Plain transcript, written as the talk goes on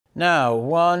Now,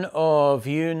 one of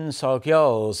Yoon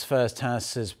Suk-yeol's first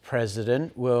tasks as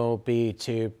president will be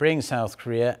to bring South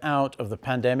Korea out of the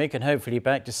pandemic and hopefully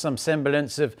back to some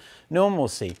semblance of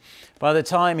normalcy. By the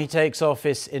time he takes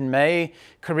office in May,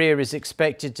 Korea is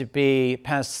expected to be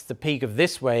past the peak of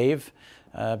this wave,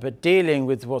 but dealing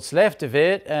with what's left of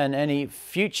it and any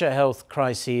future health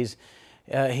crises,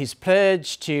 he's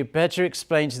pledged to better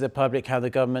explain to the public how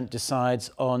the government decides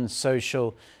on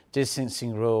social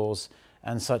distancing rules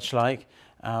and such like.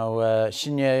 Our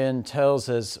Shin Ye-eun tells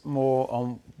us more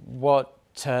on what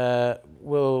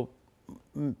will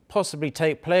possibly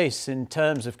take place in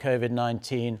terms of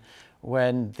COVID-19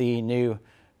 when the new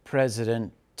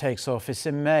president takes office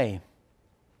in May.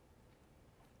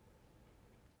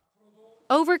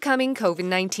 Overcoming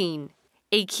COVID-19,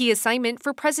 a key assignment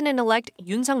for President-elect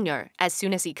Yoon Suk-yeol as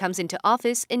soon as he comes into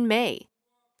office in May.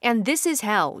 And this is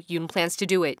how Yoon plans to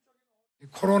do it.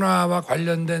 코로나와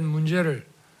관련된 문제를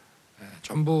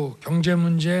전부 경제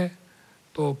문제,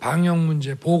 또 방역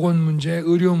문제, 보건 문제,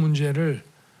 의료 문제를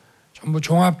전부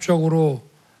종합적으로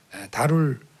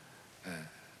다룰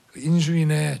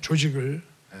인수인의 조직을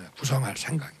구성할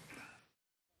생각입니다.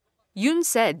 Yoon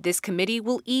said this committee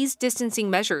will ease distancing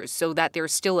measures so that they're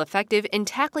still effective in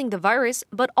tackling the virus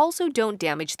but also don't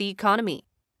damage the economy.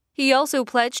 He also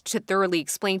pledged to thoroughly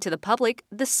explain to the public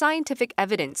the scientific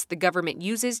evidence the government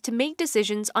uses to make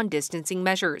decisions on distancing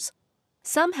measures.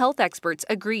 Some health experts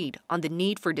agreed on the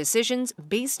need for decisions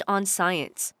based on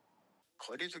science.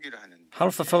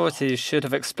 Health authorities should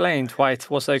have explained why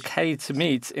it was okay to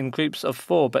meet in groups of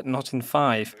 4 but not in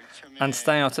 5, and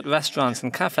stay out at restaurants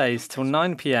and cafes till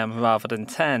 9 p.m. rather than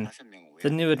 10. The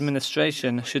new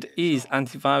administration should ease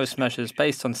antivirus measures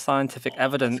based on scientific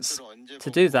evidence. To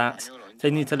do that, they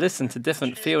need to listen to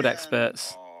different field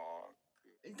experts.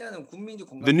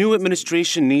 The new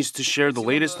administration needs to share the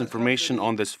latest information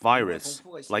on this virus,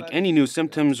 like any new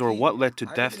symptoms or what led to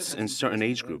deaths in certain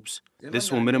age groups.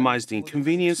 This will minimize the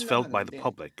inconvenience felt by the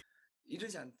public.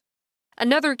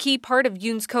 Another key part of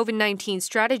Yoon's COVID-19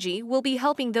 strategy will be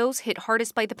helping those hit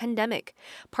hardest by the pandemic,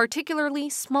 particularly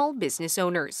small business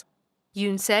owners.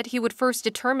 Yoon said he would first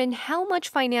determine how much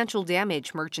financial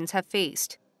damage merchants have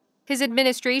faced. His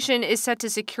administration is set to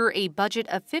secure a budget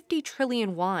of 50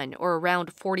 trillion won, or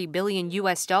around $40 billion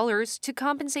to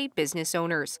compensate business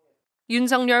owners. Yoon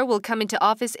Suk-yeol will come into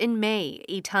office in May,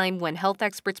 a time when health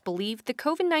experts believe the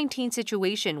COVID-19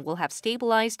 situation will have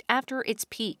stabilized after its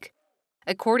peak.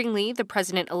 Accordingly, the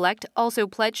president-elect also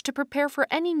pledged to prepare for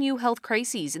any new health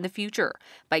crises in the future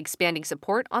by expanding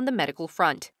support on the medical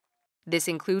front. This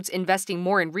includes investing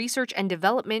more in research and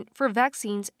development for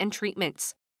vaccines and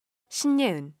treatments. Shin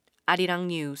Ye-eun, Arirang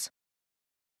News.